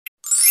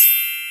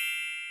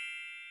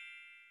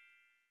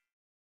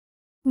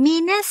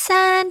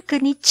Minasan,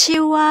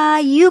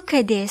 konnichiwa,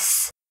 Yuukas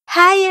desu.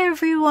 Hi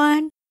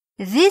everyone,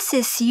 this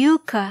is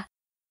Yuukas.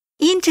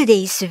 In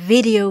today's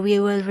video, we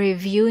will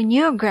review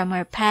new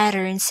grammar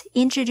patterns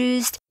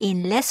introduced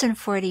in Lesson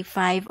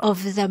 45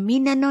 of the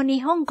Minna no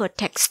Nihongo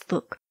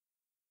textbook.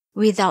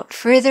 Without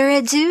further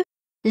ado,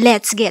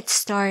 let's get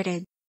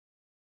started.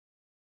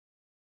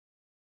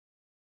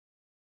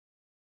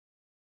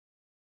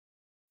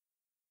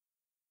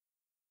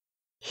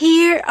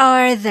 Here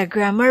are the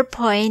grammar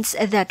points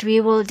that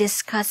we will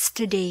discuss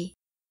today.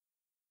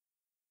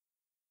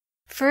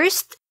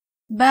 First,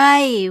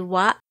 BAAI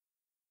wa.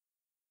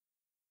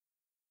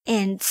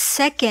 And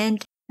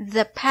second,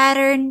 the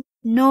pattern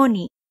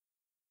NONI.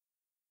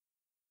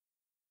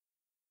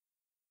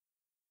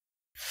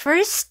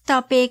 First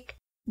topic,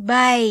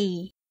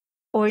 BAAI,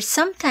 or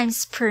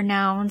sometimes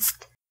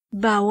pronounced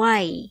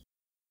BAAI.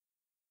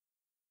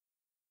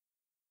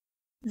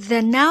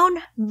 The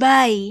noun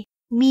BAAI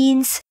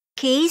means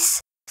case,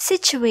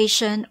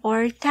 situation,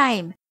 or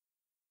time.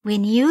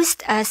 When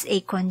used as a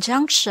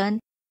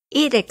conjunction,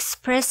 it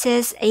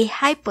expresses a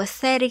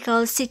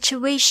hypothetical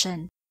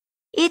situation.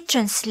 It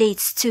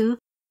translates to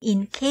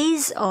in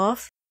case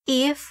of,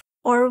 if,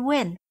 or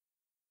when.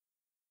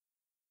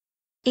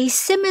 A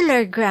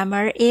similar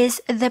grammar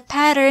is the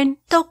pattern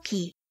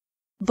TOKI.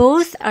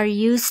 Both are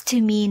used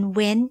to mean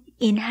when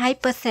in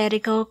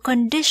hypothetical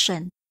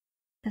condition.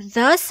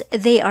 Thus,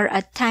 they are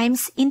at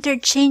times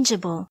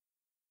interchangeable.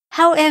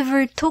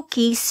 However,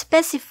 TOKI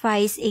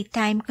specifies a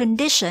time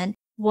condition,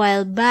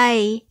 while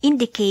BAAI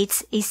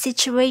indicates a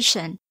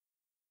situation.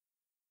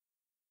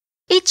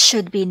 It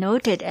should be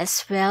noted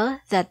as well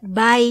that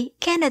BAAI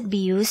cannot be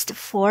used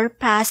for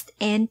past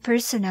and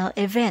personal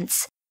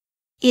events.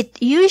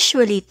 It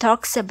usually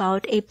talks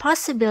about a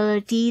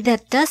possibility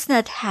that does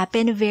not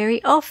happen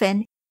very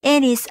often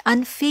and is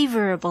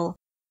unfavorable.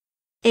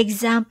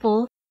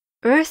 Example,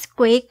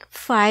 earthquake,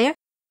 fire,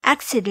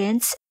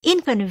 accidents,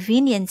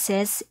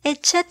 inconveniences,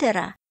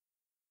 etc.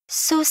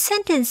 So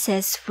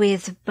sentences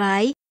with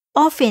BAAI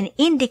often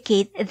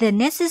indicate the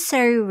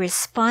necessary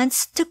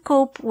response to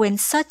cope when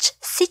such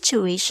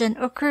situation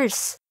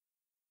occurs.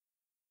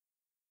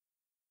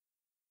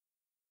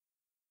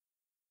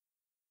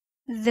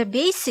 The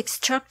basic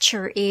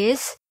structure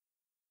is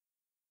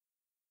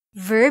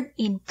verb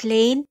in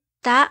plain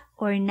ta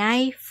or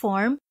nai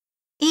form,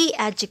 a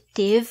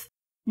adjective,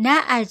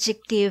 na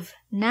adjective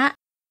na,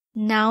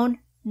 noun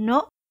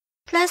no,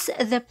 plus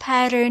the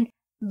pattern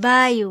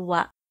BAAI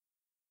wa.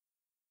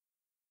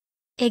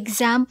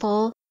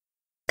 Example,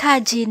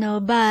 kaji no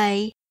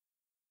BAAI,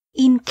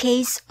 in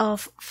case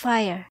of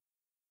fire.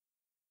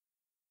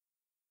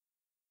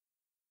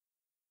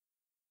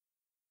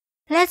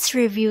 Let's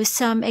review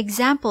some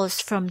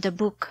examples from the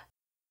book.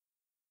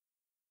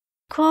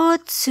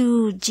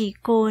 Kotsu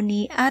jiko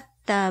ni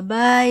atta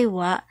BAAI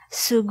wa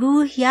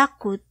sugu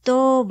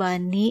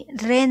hyakutoban ni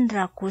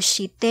renraku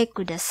shite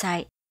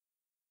kudasai.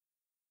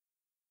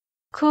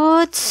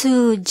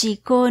 Kotsu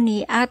jiko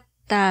ni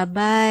atta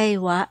BAAI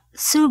wa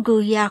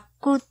sugu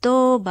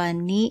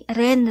hyakutoban ni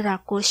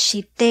renraku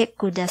shite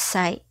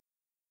kudasai.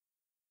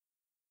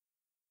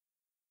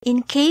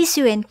 In case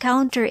you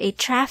encounter a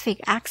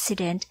traffic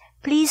accident,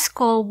 please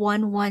call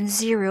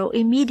 110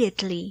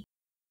 immediately.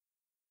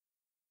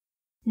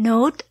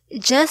 Note,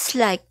 just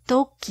like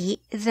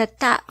TOKI, the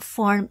ta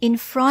form in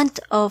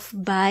front of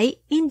BAAI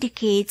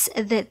indicates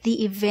that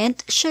the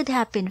event should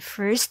happen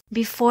first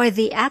before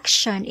the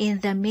action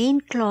in the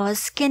main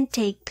clause can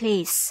take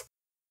place.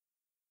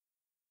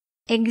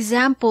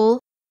 Example,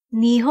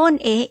 Nihon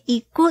e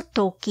iku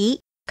toki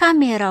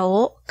kamera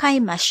o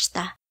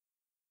kaimashita.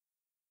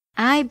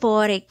 I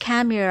bought a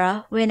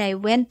camera when I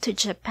went to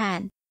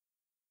Japan.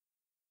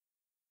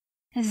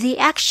 The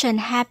action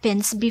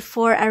happens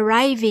before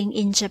arriving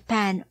in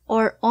Japan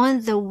or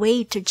on the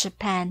way to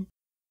Japan.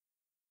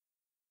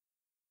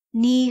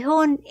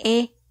 Nihon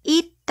e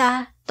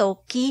itta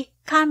toki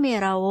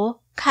kamera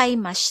o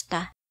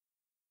kaimashita.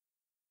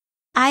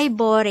 I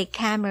bought a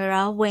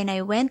camera when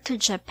I went to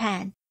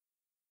Japan.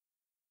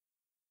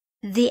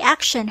 The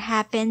action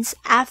happens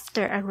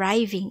after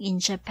arriving in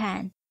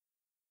Japan.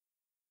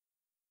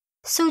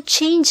 So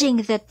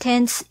changing the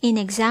tense in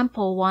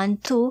example 1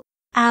 to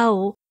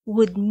ao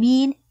would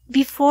mean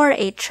before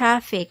a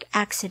traffic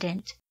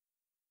accident.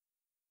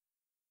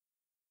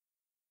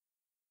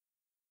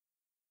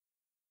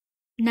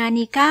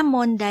 Nanika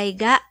mondai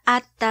ga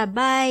atta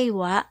BAAI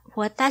wa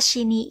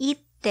watashi ni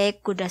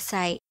itte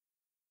kudasai.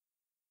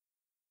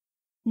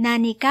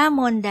 Nanika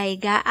mondai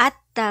ga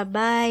atta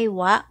BAAI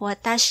wa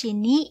watashi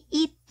ni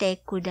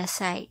itte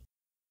kudasai.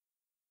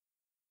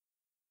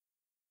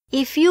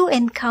 If you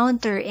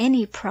encounter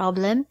any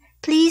problem,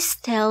 please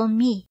tell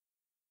me.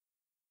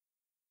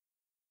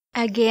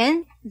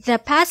 Again, the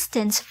past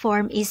tense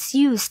form is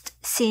used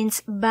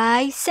since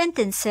BAAI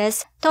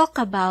sentences talk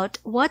about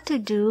what to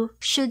do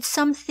should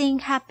something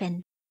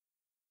happen.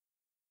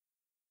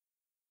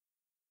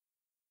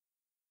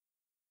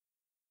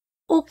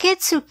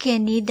 Uketsuke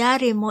ni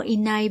dare mo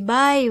inai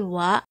BAAI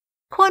wa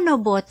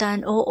kono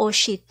botan o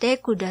oshite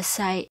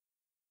kudasai.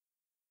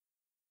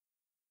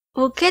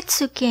 受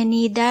付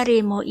に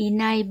誰もい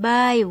ない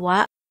場合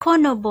は、こ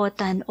のボ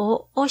タン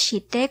を押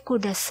してく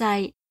ださ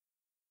い。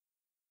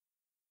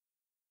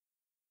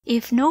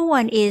If no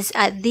one is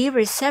at the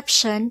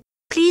reception,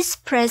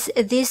 please press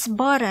this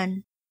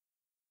button.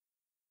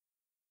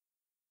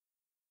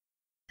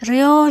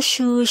 領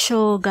収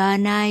書が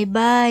ない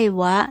場合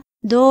は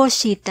どう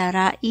した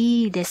ら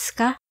いいです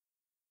か？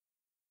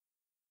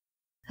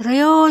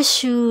領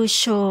収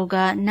書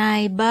がな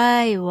い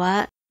場合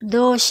は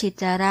どうし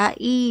たら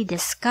いいで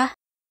すか？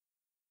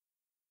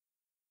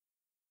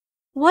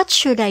 What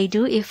should I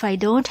do if I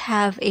don't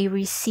have a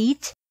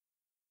receipt?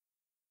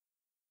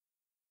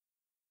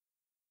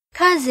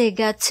 風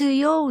が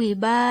強い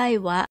場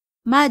合は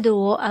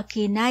窓を開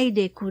けない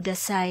でくだ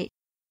さい。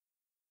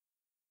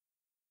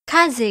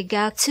風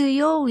が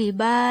強い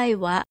場合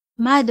は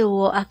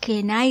窓を開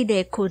けない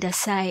でくだ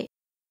さい。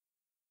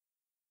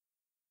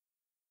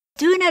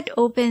Do not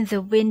open the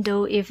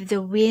window if the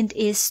wind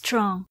is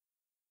strong.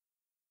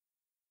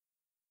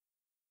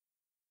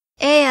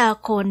 エア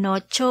コン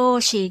の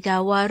調子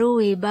が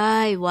悪い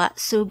場合は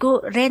す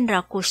ぐ連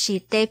絡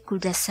してく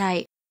ださ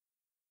い。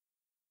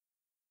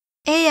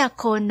エア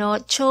コン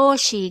の調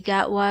子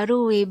が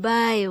悪い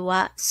場合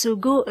はす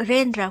ぐ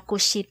連絡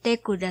して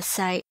くだ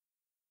さい。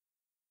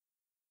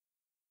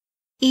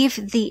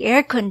If the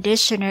air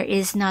conditioner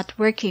is not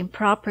working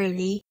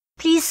properly,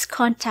 please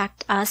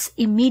contact us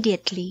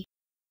immediately.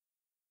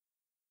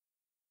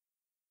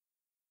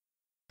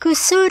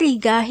 薬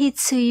が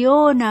必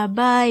要な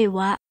場合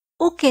は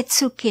受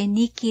付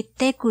に来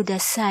てくだ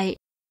さい。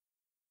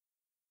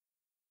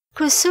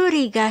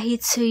薬が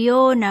必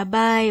要な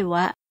場合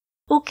は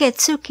受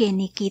付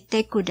に来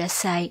てくだ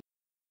さい。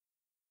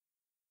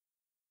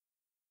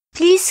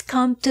Please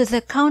come to the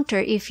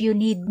counter if you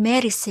need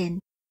medicine.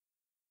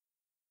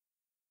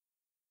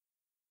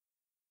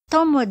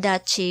 友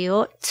達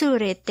を連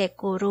れて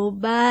くる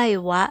場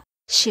合は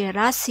知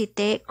らせ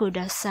てく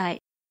ださい。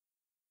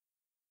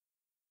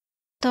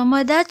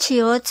友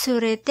達を連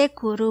れて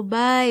くる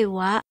場合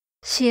は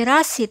知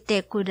らせ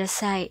てくだ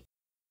さい。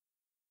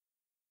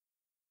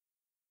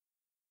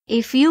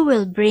If you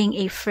will bring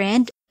a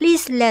friend,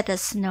 please let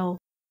us know.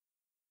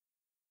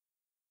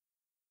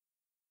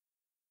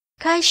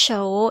 会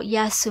社を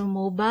休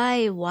む場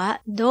合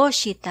はどう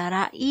した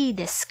らいい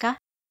ですか？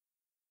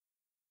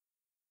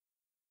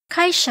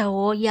会社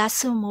を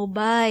休む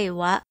場合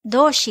は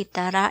どうし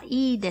たら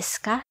いいです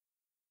か？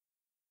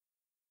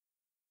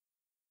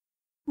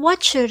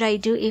 What should I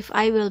do if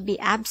I will be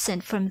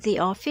absent from the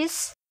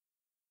office?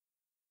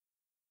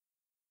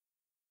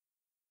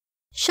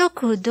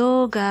 食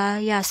堂が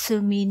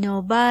休み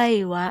の場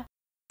合は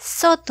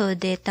外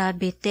で食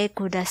べて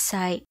くだ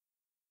さい。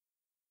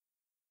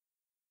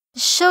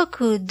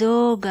食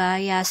堂が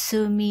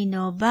休み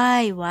の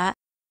場合は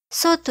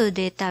外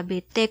で食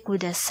べてく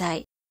ださ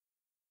い。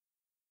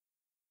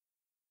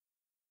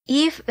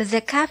If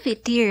the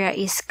cafeteria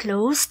is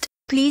closed,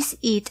 please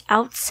eat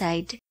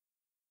outside.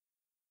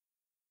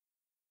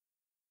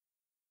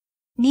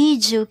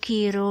 20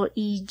キロ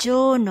以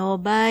上の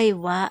場合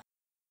は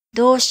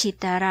どうし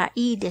たら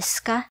いいで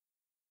すか？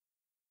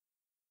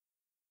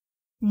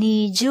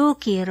 20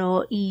キ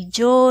ロ以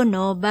上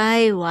の場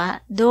合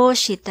はどう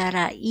した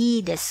らい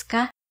いです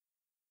か？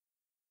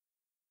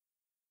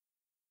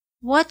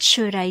 What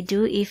should I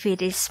do if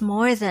it is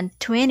more than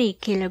 20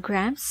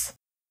 kilograms?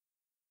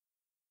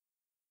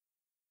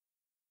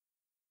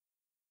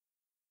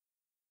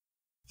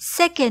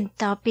 Second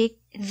topic,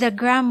 the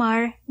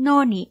grammar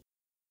NONI.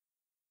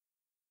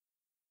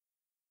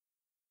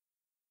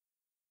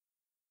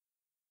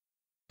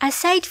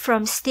 Aside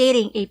from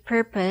stating a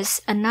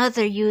purpose,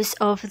 another use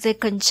of the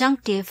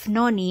conjunctive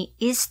NONI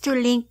is to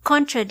link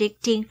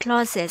contradicting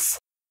clauses.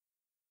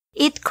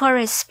 It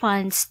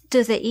corresponds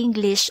to the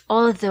English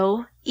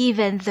although,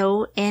 even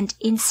though, and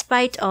in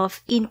spite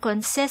of in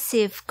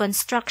concessive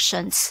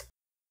constructions.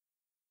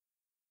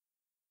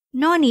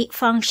 NONI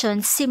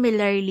functions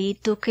similarly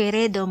to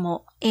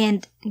KEREDOMO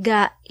and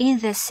ga in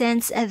the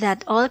sense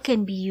that all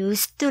can be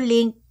used to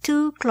link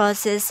two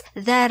clauses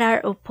that are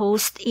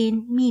opposed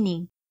in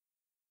meaning.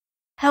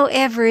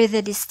 However,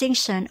 the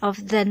distinction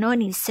of the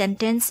NONI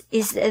sentence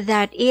is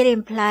that it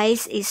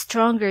implies a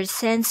stronger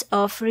sense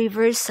of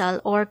reversal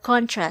or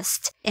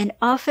contrast and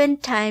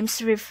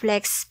oftentimes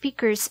reflects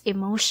speaker's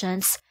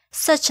emotions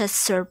such as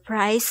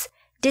surprise,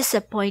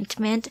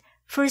 disappointment,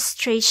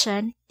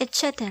 frustration,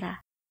 etc.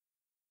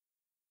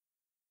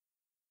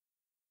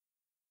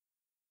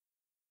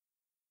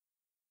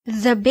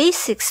 The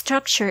basic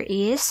structure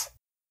is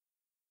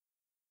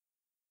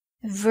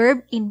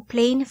verb in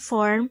plain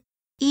form,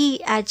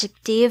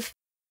 adjective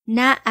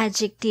na,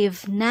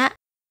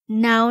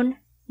 noun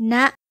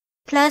na,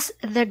 plus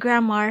the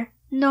grammar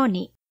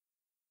NONI.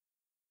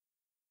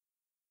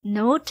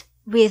 Note,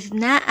 with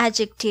na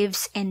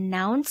adjectives and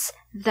nouns,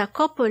 the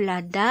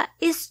copula da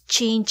is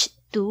changed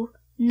to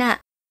na.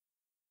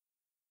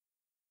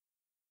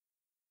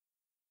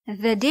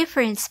 The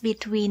difference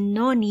between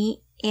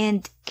NONI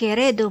and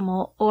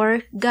KEREDOMO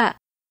or ga.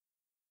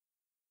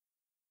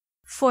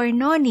 For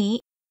NONI,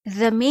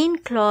 The main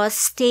clause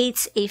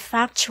states a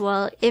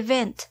factual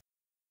event.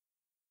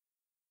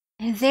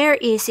 There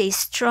is a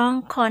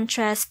strong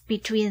contrast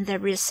between the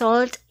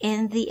result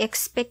and the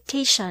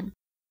expectation.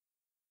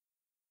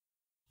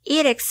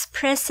 It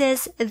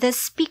expresses the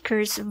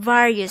speaker's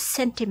various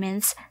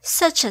sentiments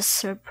such as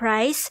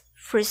surprise,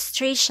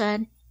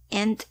 frustration,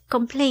 and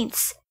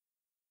complaints.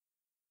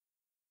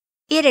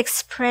 It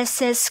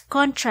expresses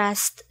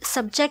contrast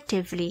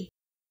subjectively.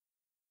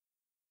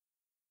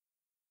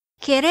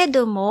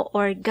 Keredomo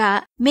or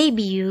ga may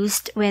be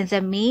used when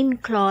the main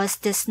clause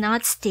does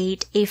not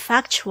state a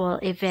factual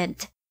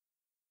event.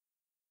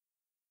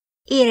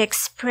 It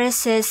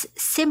expresses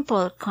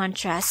simple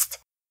contrast.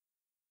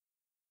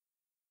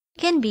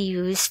 Can be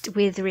used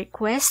with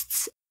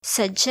requests,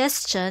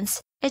 suggestions,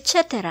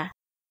 etc.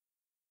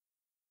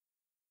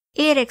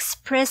 It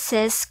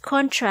expresses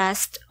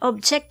contrast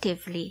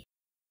objectively.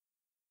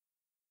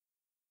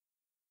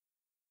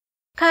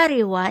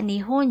 Kare wa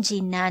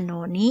Nihonjin na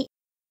no ni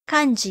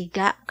kanji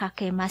ga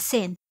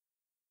kakemasen.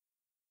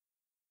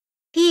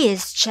 He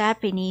is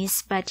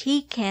Japanese but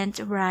he can't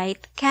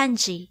write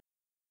kanji.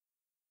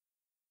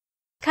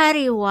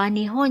 Kare wa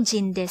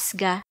Nihonjin desu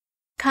ga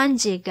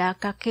kanji ga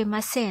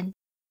kakemasen.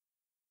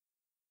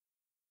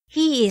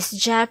 He is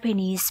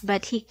Japanese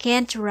but he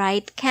can't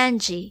write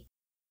kanji.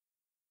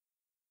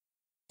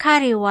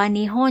 Kare wa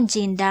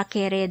Nihonjin da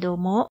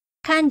keredomo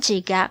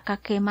kanji ga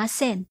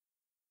kakemasen.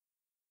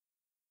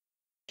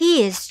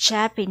 He is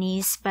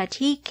Japanese but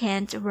he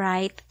can't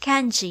write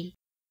kanji.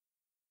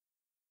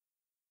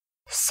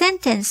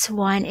 Sentence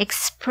 1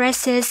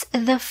 expresses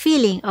the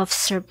feeling of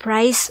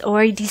surprise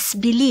or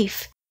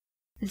disbelief.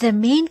 The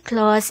main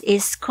clause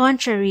is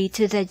contrary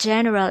to the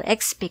general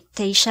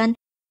expectation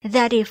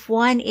that if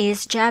one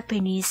is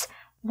Japanese,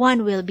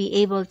 one will be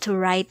able to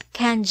write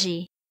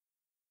kanji.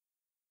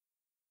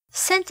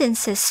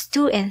 Sentences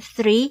 2 and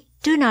 3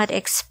 do not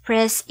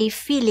express a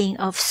feeling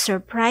of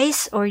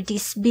surprise or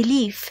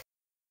disbelief.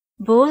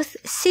 Both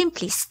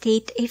simply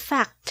state a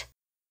fact.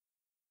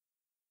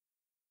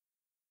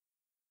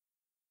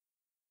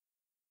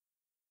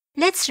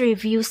 Let's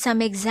review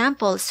some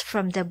examples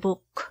from the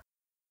book.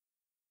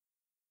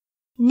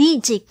 2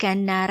時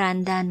間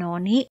並んだの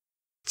に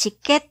チ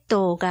ケッ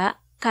トが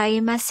買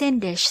えません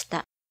でし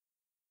た。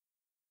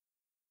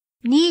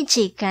2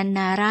時間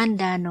並ん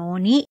だの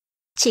に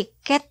チ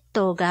ケッ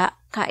トが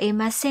買え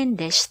ません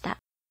でした。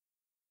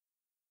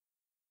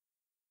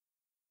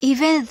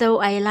Even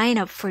though I line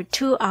up for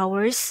 2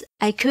 hours,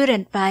 I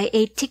couldn't buy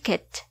a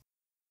ticket.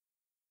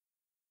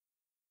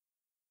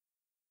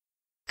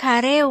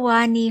 彼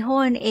は日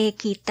本へ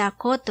来た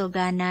こと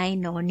がない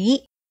の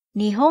に、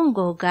日本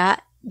語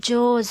が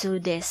上手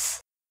で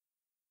す。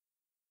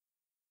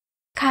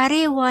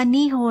彼は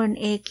日本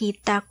へ来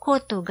たこ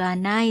とが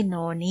ない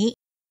のに、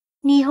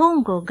日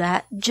本語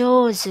が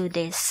上手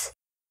です。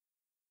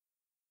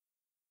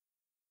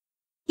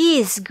He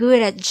is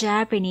good at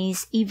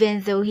Japanese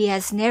even though he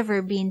has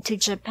never been to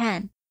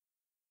Japan.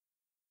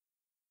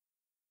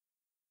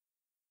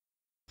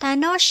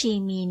 楽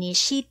しみに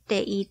して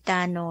い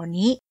たの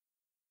に、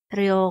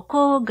旅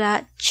行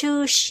が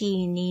中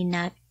止に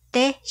なっ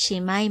て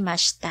しまいま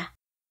した。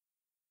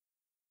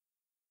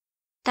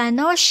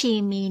楽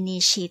しみ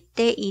にし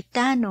てい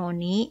たの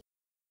に、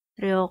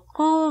旅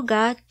行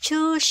が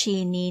中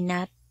止に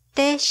なっ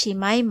てし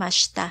まいま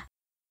した。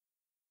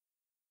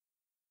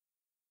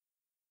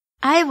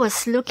I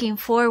was looking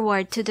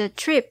forward to the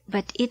trip,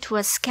 but it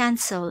was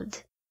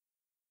cancelled.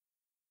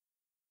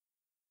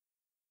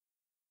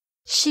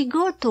 仕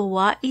事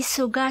は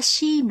忙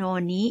しいの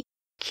に、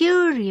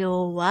給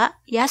料は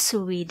安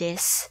いで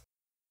す。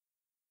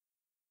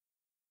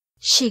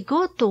仕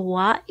事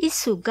は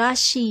忙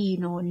しい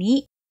の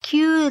に、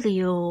給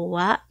料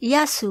は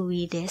安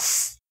いで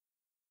す。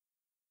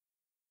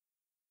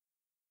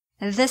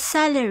The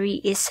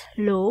salary is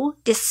low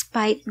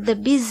despite the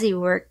busy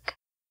work.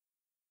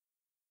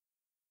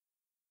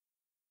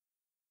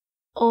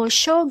 お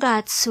正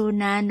月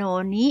な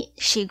のに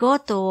仕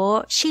事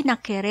をしな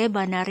けれ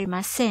ばなり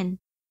ません。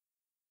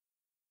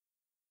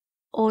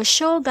お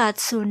正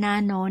月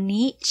なの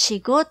に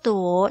仕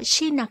事を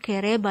しなけ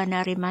れば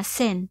なりま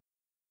せん。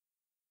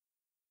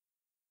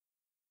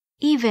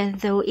Even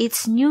though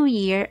it's New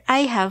Year,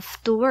 I have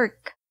to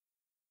work.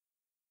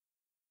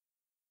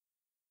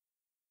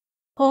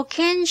 保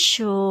険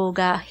証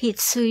が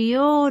必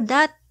要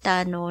だっ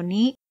たの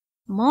に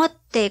持っ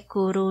て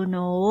くる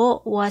の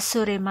を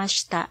忘れま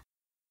した。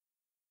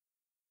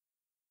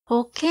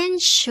保険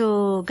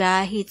証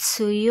が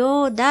必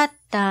要だっ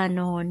た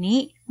の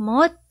に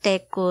持っ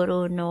てく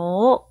る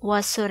のを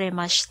忘れ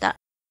ました。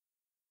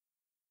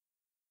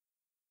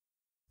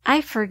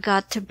I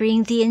forgot to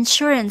bring the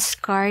insurance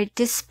card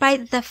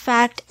despite the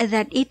fact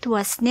that it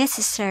was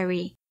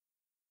necessary.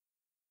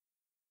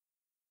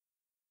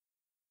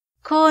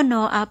 こ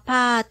のア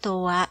パー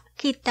トは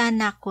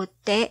汚く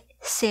て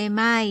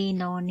狭い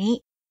の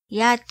に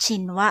家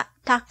賃は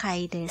高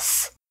いで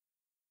す。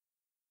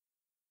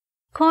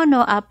こ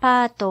のア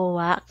パート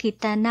は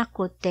汚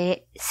く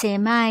て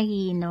狭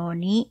いの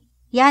に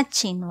家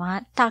賃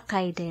は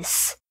高いで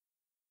す。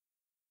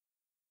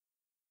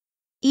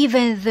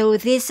Even though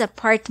this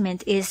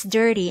apartment is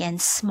dirty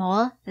and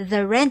small,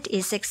 the rent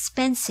is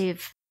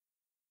expensive.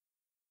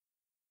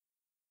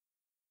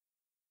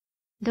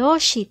 どう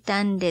し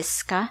たんで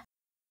すか?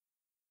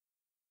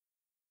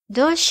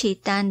どうし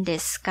たんで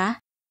すか?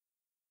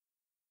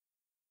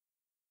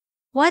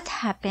 What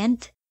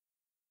happened?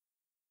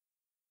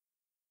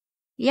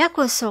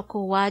 約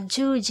束は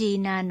10時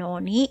なの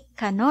に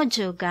彼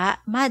女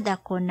がまだ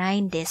来な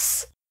いんで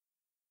す。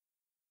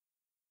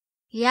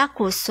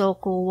約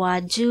束は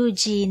10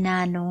時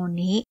なの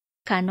に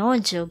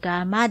彼女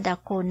がまだ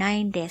来な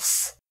いんで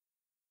す。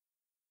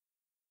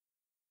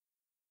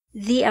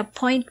The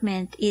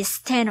appointment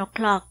is 10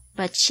 o'clock,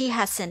 but she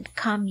hasn't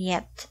come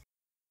yet.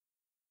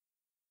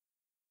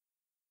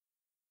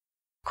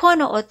 こ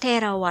のお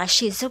寺は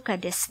静か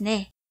です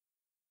ね。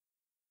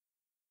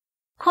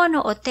こ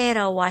のお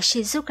寺は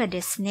静か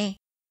ですね。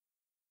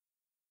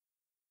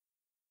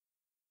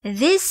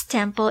This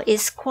temple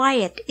is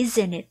quiet,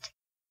 isn't it?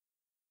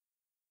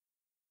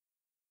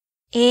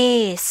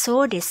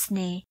 そうです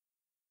ね。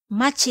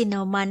町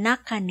の真ん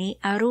中に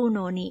ある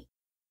のに。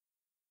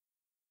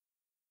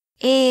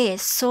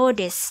そう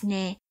です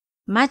ね。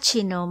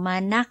町の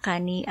真ん中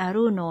にあ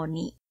るの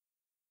に。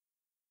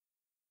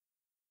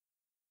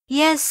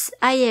Yes,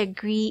 I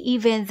agree,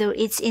 even though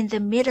it's in the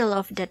middle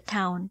of the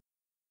town.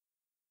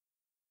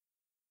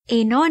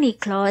 A NONI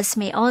clause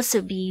may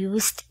also be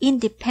used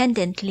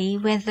independently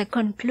when the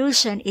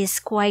conclusion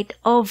is quite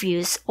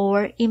obvious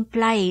or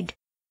implied.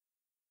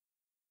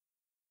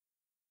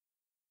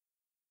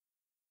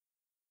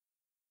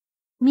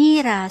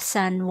 ミラー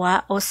さん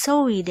は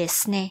遅いで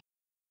すね。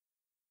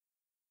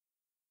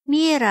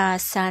ミラー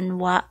さん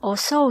は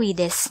遅い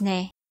です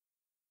ね。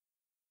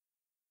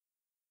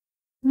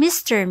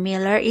Mr.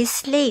 Miller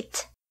is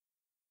late.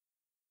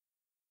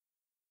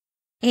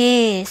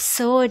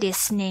 そうで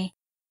すね。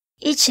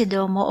一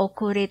度も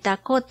遅れた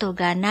こと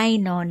がない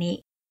の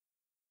に。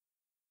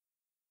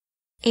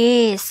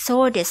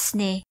そうです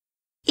ね。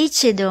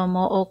一度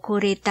も遅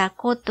れた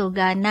こと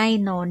がない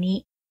の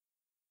に。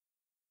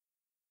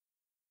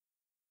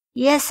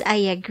Yes,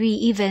 I agree,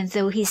 even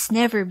though he's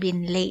never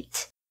been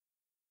late.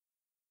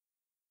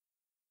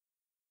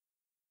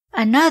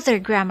 Another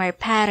grammar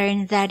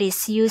pattern that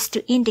is used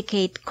to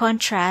indicate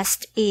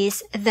contrast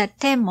is the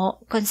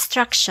TEMO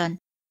construction.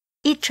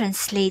 It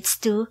translates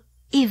to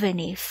even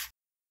if.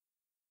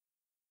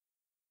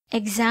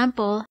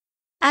 Example,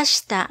 明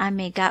日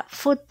雨が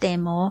降って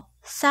も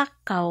サッ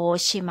カーを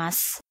しま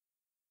す。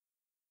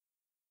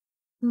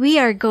We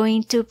are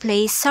going to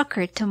play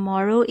soccer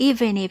tomorrow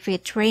even if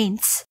it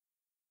rains.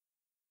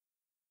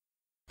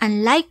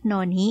 Unlike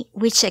NONI,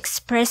 which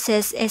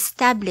expresses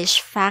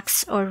established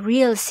facts or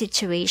real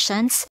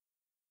situations,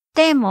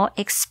 TEMO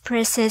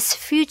expresses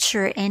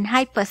future and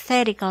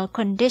hypothetical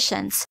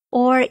conditions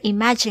or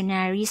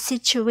imaginary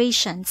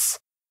situations.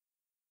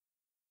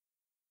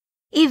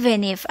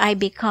 Even if I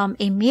become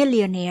a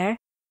millionaire,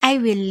 I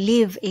will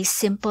live a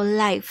simple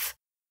life.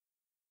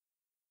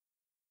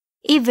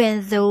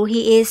 Even though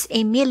he is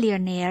a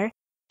millionaire,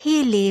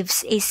 he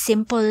lives a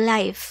simple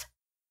life.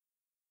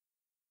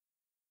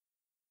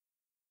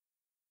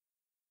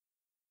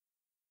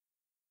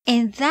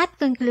 And that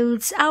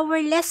concludes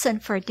our lesson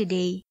for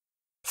today.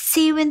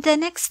 See you in the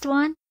next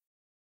one.